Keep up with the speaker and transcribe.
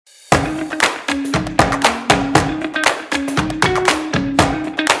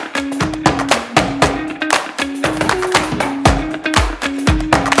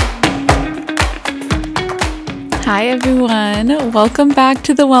Hi everyone, welcome back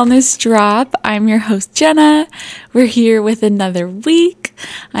to the Wellness Drop. I'm your host Jenna. We're here with another week.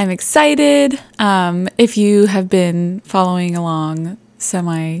 I'm excited. If you have been following along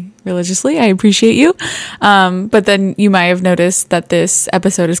semi-religiously, I appreciate you. But then you might have noticed that this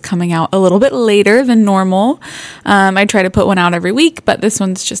episode is coming out a little bit later than normal. I try to put one out every week, but this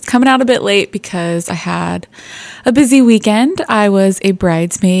one's just coming out a bit late because I had a busy weekend. I was a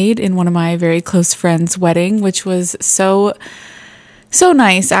bridesmaid in one of my very close friends' wedding, which was so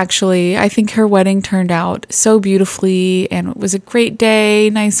nice, actually. I think her wedding turned out so beautifully, and it was a great day,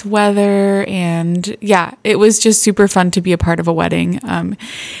 nice weather, and yeah, it was just super fun to be a part of a wedding,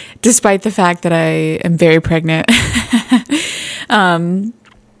 despite the fact that I am very pregnant.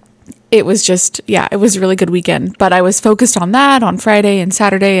 It was it was a really good weekend, but I was focused on that on Friday and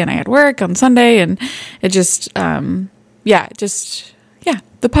Saturday, and I had work on Sunday, and it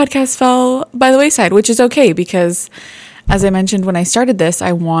the podcast fell by the wayside, which is okay because, as I mentioned when I started this,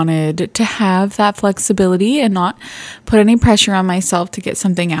 I wanted to have that flexibility and not put any pressure on myself to get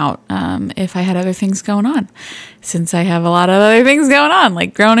something out if I had other things going on, since I have a lot of other things going on,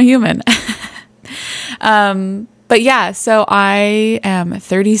 like growing a human. But yeah, so I am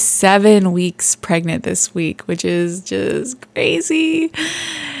 37 weeks pregnant this week, which is just crazy.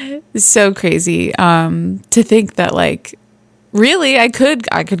 So crazy to think that, like, really, I could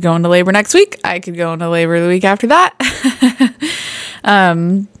go into labor next week. I could go into labor the week after that.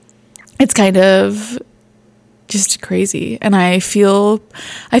 It's kind of just crazy, and I feel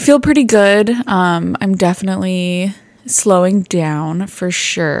pretty good. I'm definitely slowing down for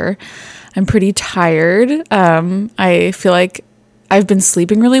sure. I'm pretty tired. I feel like I've been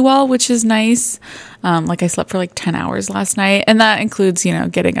sleeping really well, which is nice. Like I slept for like 10 hours last night, and that includes,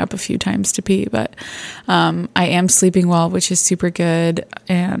 getting up a few times to pee, but I am sleeping well, which is super good,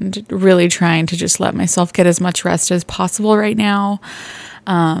 and really trying to just let myself get as much rest as possible right now.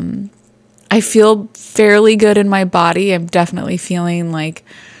 I feel fairly good in my body. I'm definitely feeling like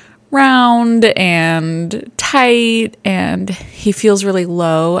round and tight, and he feels really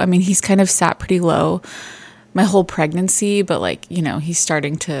low. I mean, he's kind of sat pretty low my whole pregnancy, but like, he's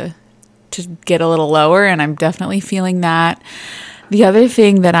starting to get a little lower, and I'm definitely feeling that. The other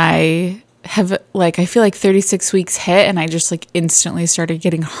thing that I have, I feel like 36 weeks hit and I just instantly started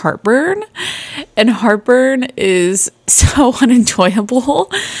getting heartburn, and heartburn is so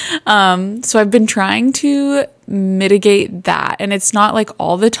unenjoyable. So I've been trying to mitigate that, and it's not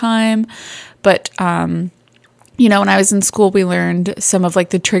all the time, but, when I was in school, we learned some of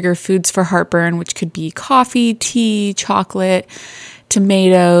the trigger foods for heartburn, which could be coffee, tea, chocolate,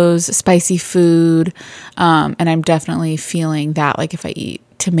 tomatoes, spicy food. And I'm definitely feeling that, if I eat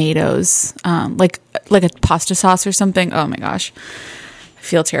tomatoes, like a pasta sauce or something, oh my gosh, I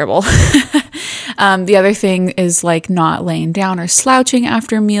feel terrible. The other thing is not laying down or slouching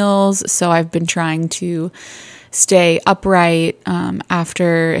after meals. So I've been trying to stay upright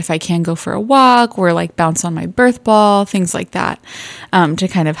after, if I can, go for a walk or bounce on my birth ball, things like that, to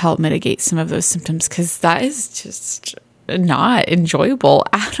kind of help mitigate some of those symptoms, because that is just not enjoyable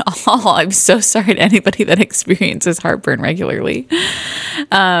at all. I'm so sorry to anybody that experiences heartburn regularly.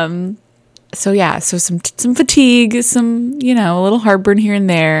 So some fatigue, some, a little heartburn here and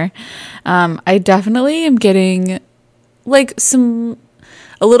there. I definitely am getting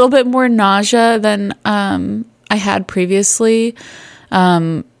a little bit more nausea than I had previously.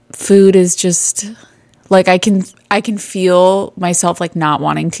 Food is just I can feel myself not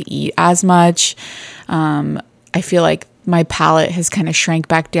wanting to eat as much. I feel like my palate has kind of shrank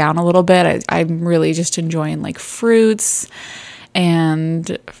back down a little bit. I'm really just enjoying fruits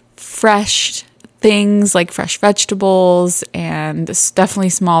and fresh things, fresh vegetables, and definitely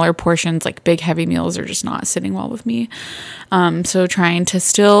smaller portions. Big heavy meals are just not sitting well with me. So trying to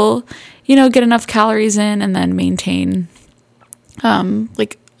still, get enough calories in, and then maintain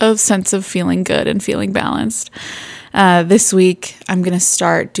a sense of feeling good and feeling balanced. This week, I'm going to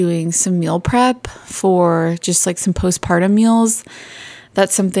start doing some meal prep for just some postpartum meals.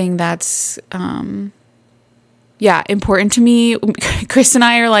 That's something that's, important to me. Chris and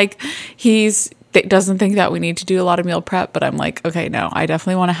I are he doesn't think that we need to do a lot of meal prep, but I'm okay, no, I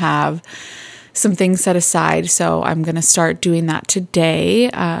definitely want to have some things set aside. So I'm going to start doing that today.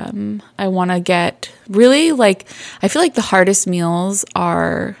 I want to get really I feel like the hardest meals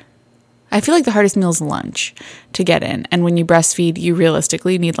lunch to get in. And when you breastfeed, you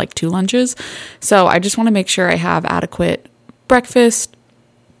realistically need 2 lunches. So I just want to make sure I have adequate breakfast,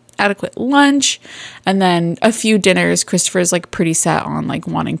 adequate lunch, and then a few dinners. Christopher's like pretty set on like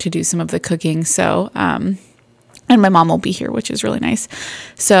wanting to do some of the cooking. So, and my mom will be here, which is really nice.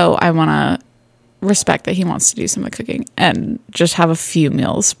 So I want to respect that he wants to do some of the cooking and just have a few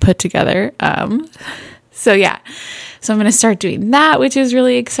meals put together. So yeah, so I'm going to start doing that, which is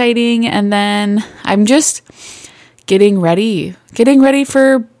really exciting. And then I'm just getting ready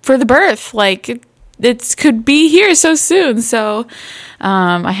for the birth. Like it could be here so soon. So,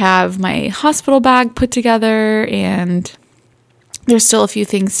 I have my hospital bag put together, and there's still a few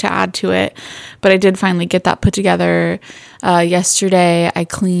things to add to it, but I did finally get that put together. Yesterday I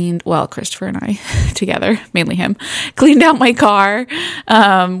Christopher and I together, mainly him, cleaned out my car,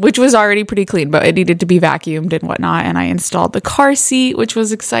 which was already pretty clean, but it needed to be vacuumed and whatnot. And I installed the car seat, which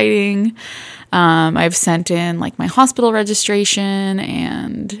was exciting. I've sent in like my hospital registration,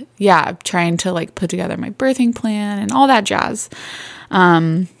 and yeah, I'm trying to like put together my birthing plan and all that jazz.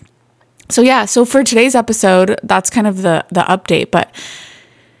 So for today's episode, that's kind of the update, but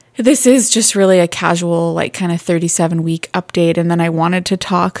this is just really a casual, like kind of 37-week update. And then I wanted to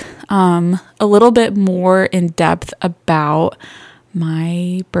talk a little bit more in depth about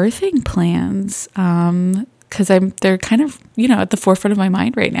my birthing plans, because they're kind of, at the forefront of my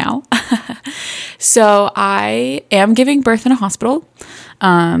mind right now. So I am giving birth in a hospital.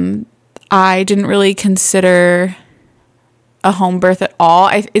 I didn't really consider a home birth at all.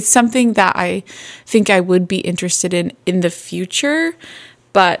 It's something that I think I would be interested in the future.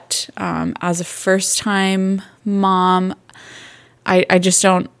 But as a first-time mom, I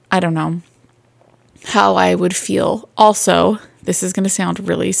don't know how I would feel. Also, this is going to sound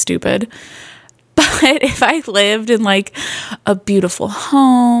really stupid, but if I lived in like a beautiful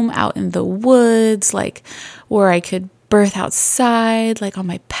home out in the woods, like where I could birth outside, like on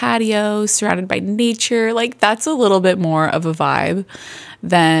my patio, surrounded by nature, like that's a little bit more of a vibe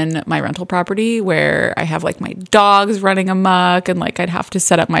than my rental property, where I have like my dogs running amok, and like I'd have to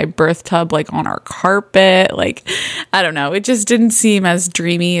set up my birth tub like on our carpet. Like, I don't know. It just didn't seem as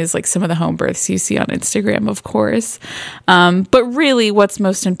dreamy as like some of the home births you see on Instagram, of course. But really what's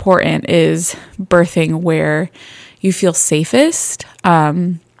most important is birthing where you feel safest.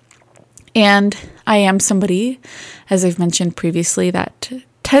 And I am somebody, as I've mentioned previously, that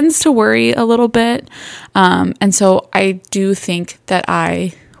tends to worry a little bit. And so I do think that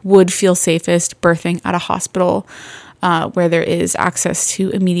I would feel safest birthing at a hospital where there is access to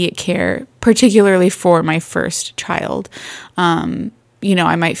immediate care, particularly for my first child.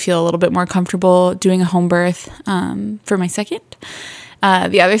 I might feel a little bit more comfortable doing a home birth for my second.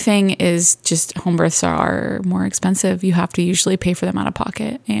 The other thing is just home births are more expensive. You have to usually pay for them out of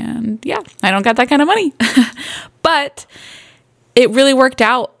pocket. And yeah, I don't got that kind of money. But it really worked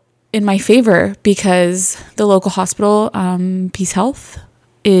out in my favor because the local hospital, Peace Health,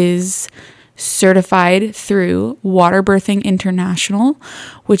 is certified through Water Birthing International,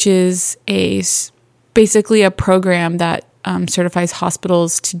 which is basically a program that certifies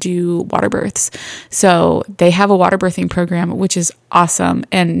hospitals to do water births. So they have a water birthing program, which is awesome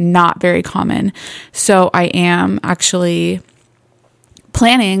and not very common. So I am actually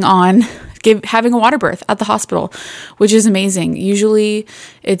planning on having a water birth at the hospital, which is amazing. Usually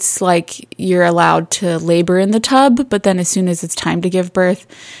it's like you're allowed to labor in the tub, but then as soon as it's time to give birth,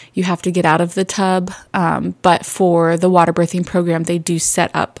 you have to get out of the tub. But for the water birthing program, they do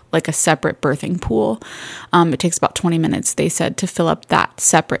set up like a separate birthing pool. It takes about 20 minutes, they said, to fill up that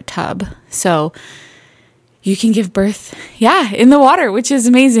separate tub. So you can give birth, in the water, which is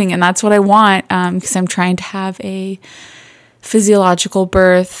amazing. And that's what I want, because I'm trying to have a physiological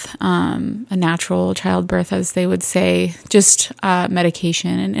birth, a natural childbirth, as they would say, just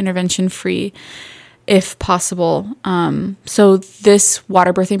medication and intervention free if possible. So this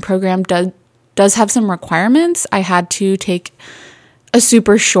water birthing program does have some requirements. I had to take a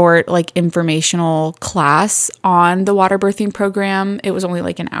super short, like, informational class on the water birthing program. It was only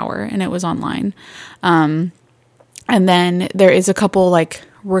like an hour and it was online. And then there is a couple like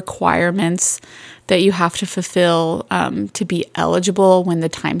requirements that you have to fulfill to be eligible when the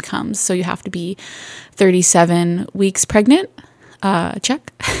time comes. So you have to be 37 weeks pregnant,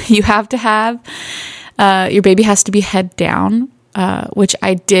 check. You have to have, your baby has to be head down, which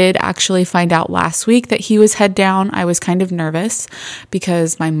I did actually find out last week that he was head down. I was kind of nervous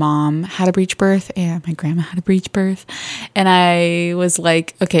because my mom had a breech birth and my grandma had a breech birth. And I was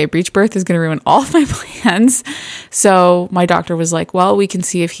like, okay, breech birth is going to ruin all of my plans. So my doctor was like, well, we can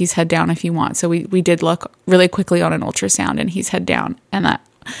see if he's head down if you want. So we did look really quickly on an ultrasound and he's head down. And that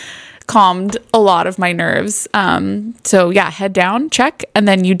calmed a lot of my nerves. So yeah, head down, check. And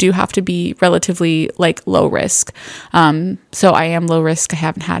then you do have to be relatively like low risk. So I am low risk. I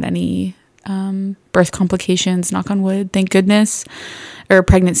haven't had any birth complications, knock on wood, thank goodness, or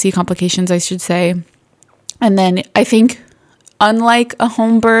pregnancy complications, I should say. And then I think unlike a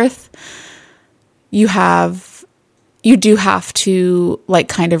home birth, you do have to like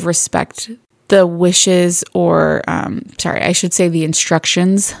kind of respect the wishes or, I should say the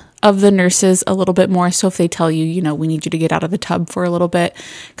instructions of the nurses a little bit more. So if they tell you, you know, we need you to get out of the tub for a little bit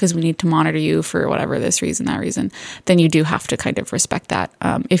because we need to monitor you for whatever, this reason, that reason, then you do have to kind of respect that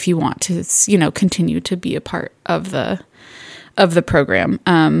if you want to, you know, continue to be a part of the program.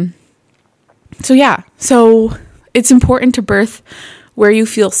 So it's important to birth where you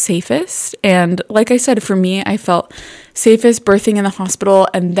feel safest. And like I said, for me, I felt safest birthing in the hospital.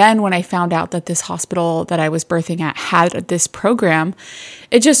 And then when I found out that this hospital that I was birthing at had this program,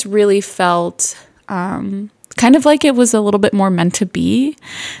 it just really felt kind of like it was a little bit more meant to be.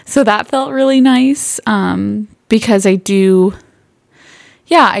 So that felt really nice because I do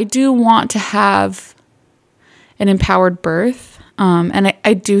want to have an empowered birth. And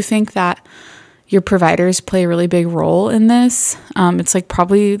I do think that your providers play a really big role in this. It's like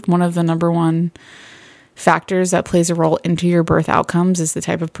probably one of the number one factors that plays a role into your birth outcomes is the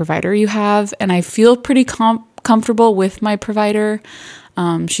type of provider you have. And I feel pretty comfortable with my provider.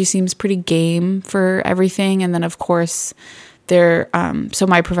 She seems pretty game for everything. And then of course so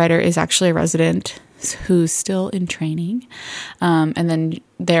my provider is actually a resident who's still in training. And then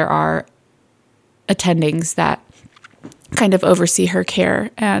there are attendings that kind of oversee her care,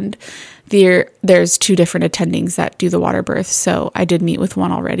 and there's 2 different attendings that do the water birth. So I did meet with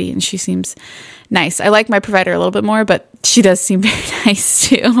one already, and she seems nice. I like my provider a little bit more, but she does seem very nice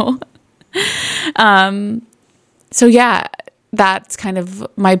too. So yeah, that's kind of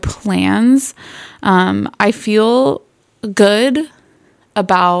my plans. I feel good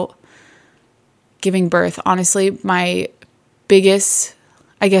about giving birth. Honestly, my biggest,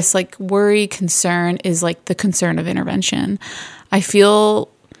 I guess, like worry, concern is like the concern of intervention. I feel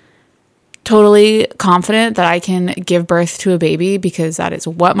totally confident that I can give birth to a baby because that is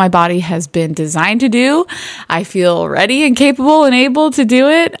what my body has been designed to do. I feel ready and capable and able to do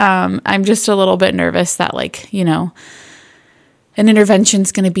it. I'm just a little bit nervous that, like, you know, an intervention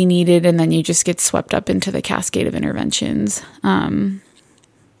is going to be needed and then you just get swept up into the cascade of interventions. And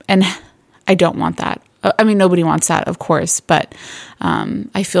I don't want that. I mean, nobody wants that, of course, but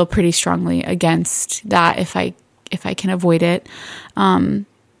I feel pretty strongly against that if I can avoid it.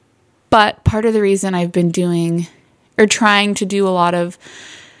 But part of the reason I've been doing or trying to do a lot of,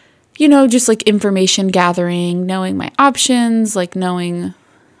 you know, just like information gathering, knowing my options, like knowing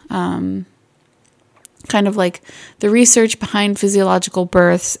kind of like the research behind physiological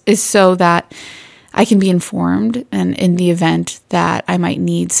births is so that I can be informed, and in the event that I might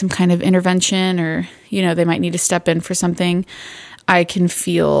need some kind of intervention or, you know, they might need to step in for something, I can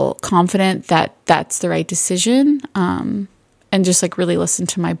feel confident that that's the right decision, and just like really listen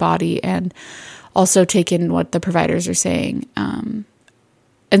to my body and also take in what the providers are saying.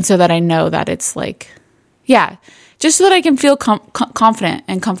 And so that I know that it's like, yeah, just so that I can feel confident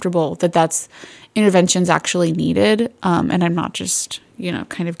and comfortable that that's interventions actually needed. And I'm not just, you know,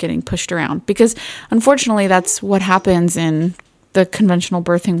 kind of getting pushed around, because unfortunately that's what happens in the conventional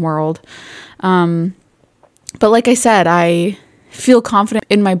birthing world. But like I said, I feel confident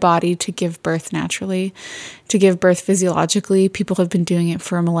in my body to give birth naturally, to give birth physiologically. People have been doing it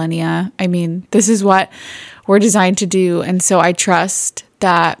for millennia. I mean, this is what we're designed to do. And so I trust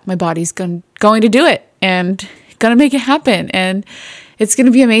that my body's going to do it and going to make it happen. And it's going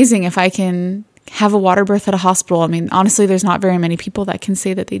to be amazing if I can have a water birth at a hospital. I mean, honestly, there's not very many people that can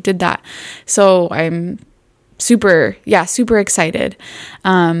say that they did that. So I'm super excited.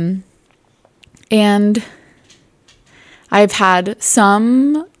 And I've had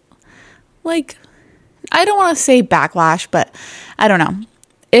some, like, I don't want to say backlash, but I don't know.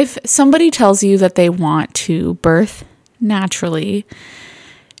 If somebody tells you that they want to birth naturally,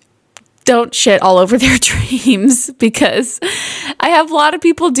 don't shit all over their dreams, because I have a lot of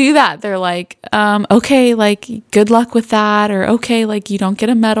people do that. They're like, okay, like, good luck with that. Or, okay, like, you don't get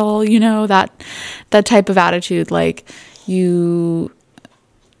a medal, you know, that type of attitude. Like, you,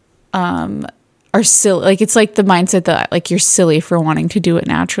 are silly. Like, it's like the mindset that, like, you're silly for wanting to do it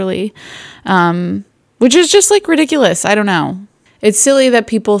naturally, which is just like ridiculous. I don't know. It's silly that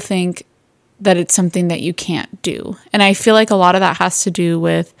people think that it's something that you can't do. And I feel like a lot of that has to do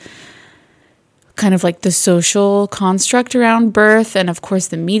with kind of like the social construct around birth. And of course,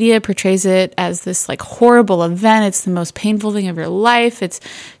 the media portrays it as this like horrible event. It's the most painful thing of your life. It's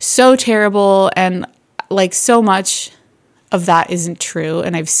so terrible. And like so much of that isn't true.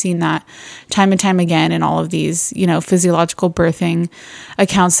 And I've seen that time and time again in all of these, you know, physiological birthing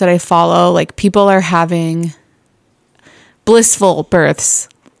accounts that I follow. Like people are having blissful births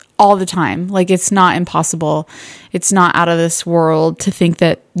all the time. Like it's not impossible. It's not out of this world to think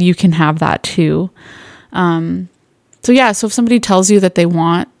that you can have that too. So if somebody tells you that they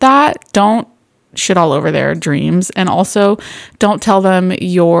want that, don't shit all over their dreams. And also don't tell them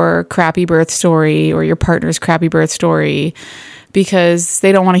your crappy birth story or your partner's crappy birth story, because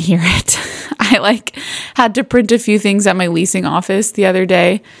they don't want to hear it. I like had to print a few things at my leasing office the other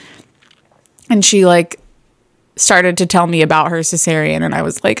day, and she like started to tell me about her cesarean, and I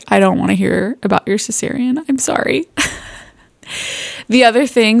was like, I don't want to hear about your cesarean. I'm sorry. The other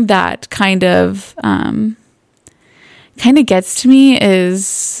thing that kind of gets to me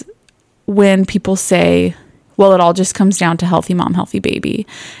is when people say, well, it all just comes down to healthy mom, healthy baby.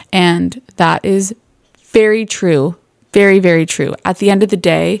 And that is very true. Very, very true. At the end of the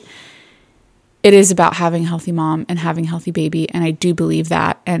day, it is about having a healthy mom and having a healthy baby. And I do believe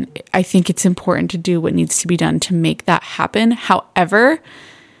that. And I think it's important to do what needs to be done to make that happen. However,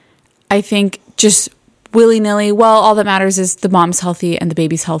 I think just willy-nilly, well, all that matters is the mom's healthy and the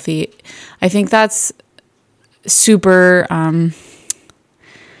baby's healthy. I think that's super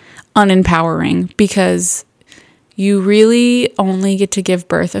unempowering, because you really only get to give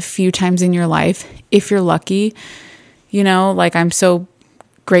birth a few times in your life if you're lucky. You know, like I'm so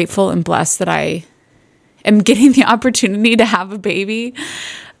grateful and blessed that I am getting the opportunity to have a baby.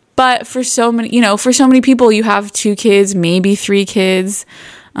 But for so many people, you have 2 kids, maybe 3 kids.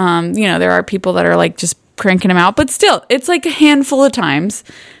 There are people that are like just cranking them out, but still, it's like a handful of times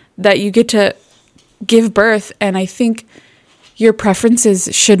that you get to give birth. And I think your preferences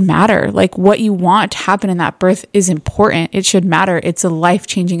should matter. Like what you want to happen in that birth is important. It should matter. It's a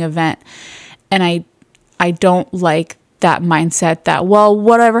life-changing event. And I don't like that mindset that, well,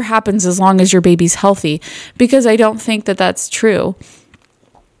 whatever happens as long as your baby's healthy, because I don't think that that's true.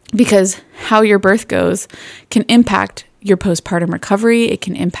 Because how your birth goes can impact your postpartum recovery. It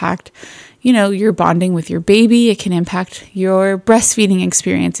can impact, your bonding with your baby. It can impact your breastfeeding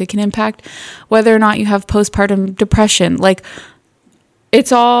experience. It can impact whether or not you have postpartum depression. Like,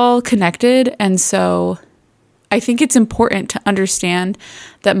 it's all connected. And so I think it's important to understand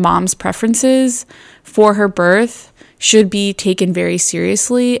that mom's preferences for her birth should be taken very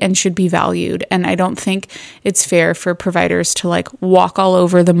seriously and should be valued. And I don't think it's fair for providers to like walk all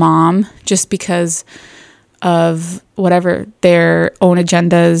over the mom just because of whatever their own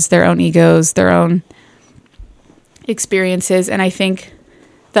agendas, their own egos, their own experiences. And I think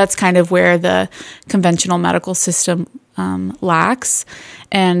that's kind of where the conventional medical system lacks,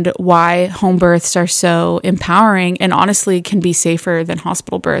 and why home births are so empowering and honestly can be safer than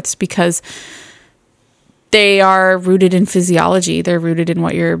hospital births, because they are rooted in physiology. They're rooted in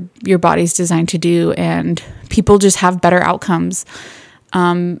what your body's designed to do, and people just have better outcomes,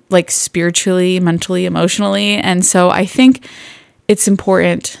 like spiritually, mentally, emotionally. And so I think it's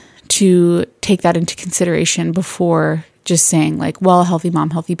important to take that into consideration before just saying like, well, healthy mom,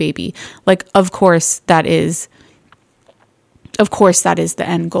 healthy baby. Like, of course that is the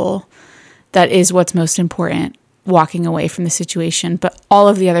end goal. That is what's most important, walking away from the situation. But all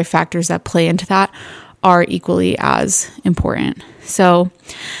of the other factors that play into that are equally as important. So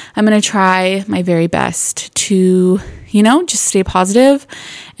I'm going to try my very best to, just stay positive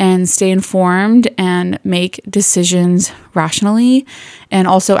and stay informed and make decisions rationally, and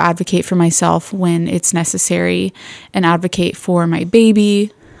also advocate for myself when it's necessary and advocate for my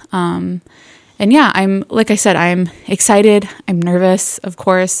baby. I'm excited. I'm nervous, of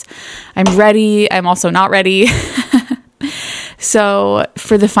course. I'm ready. I'm also not ready. So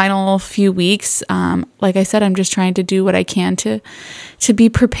for the final few weeks, like I said, I'm just trying to do what I can to be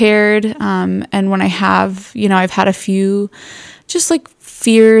prepared. And when I have, I've had a few just like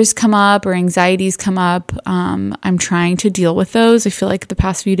fears come up or anxieties come up, I'm trying to deal with those. I feel like the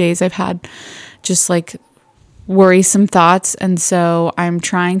past few days I've had just like worrisome thoughts. And so I'm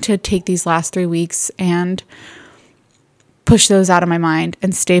trying to take these last 3 weeks and push those out of my mind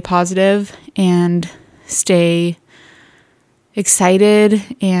and stay positive and stay excited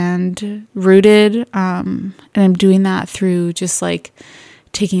and rooted. And I'm doing that through just like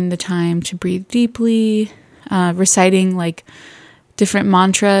taking the time to breathe deeply, reciting like different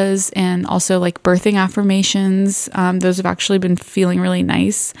mantras, and also like birthing affirmations. Those have actually been feeling really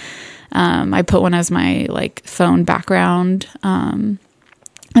nice. I put one as my like phone background,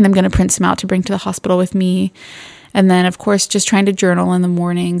 And I'm going to print some out to bring to the hospital with me. And then, of course, just trying to journal in the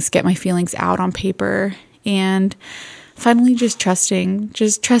mornings, get my feelings out on paper, and finally just trusting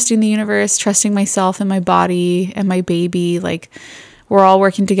the universe, trusting myself and my body and my baby. Like, we're all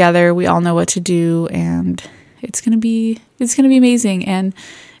working together. We all know what to do, and it's going to be amazing. And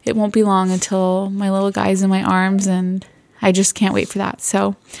it won't be long until my little guy's in my arms, and I just can't wait for that.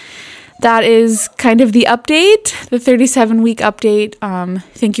 So that is kind of the update, the 37-week update.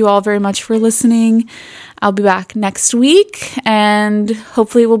 Thank you all very much for listening. I'll be back next week, and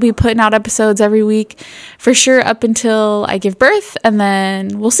hopefully we'll be putting out episodes every week for sure up until I give birth, and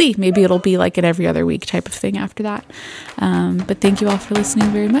then we'll see. Maybe it'll be like an every other week type of thing after that. But thank you all for listening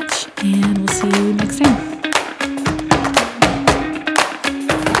very much, and we'll see you next time.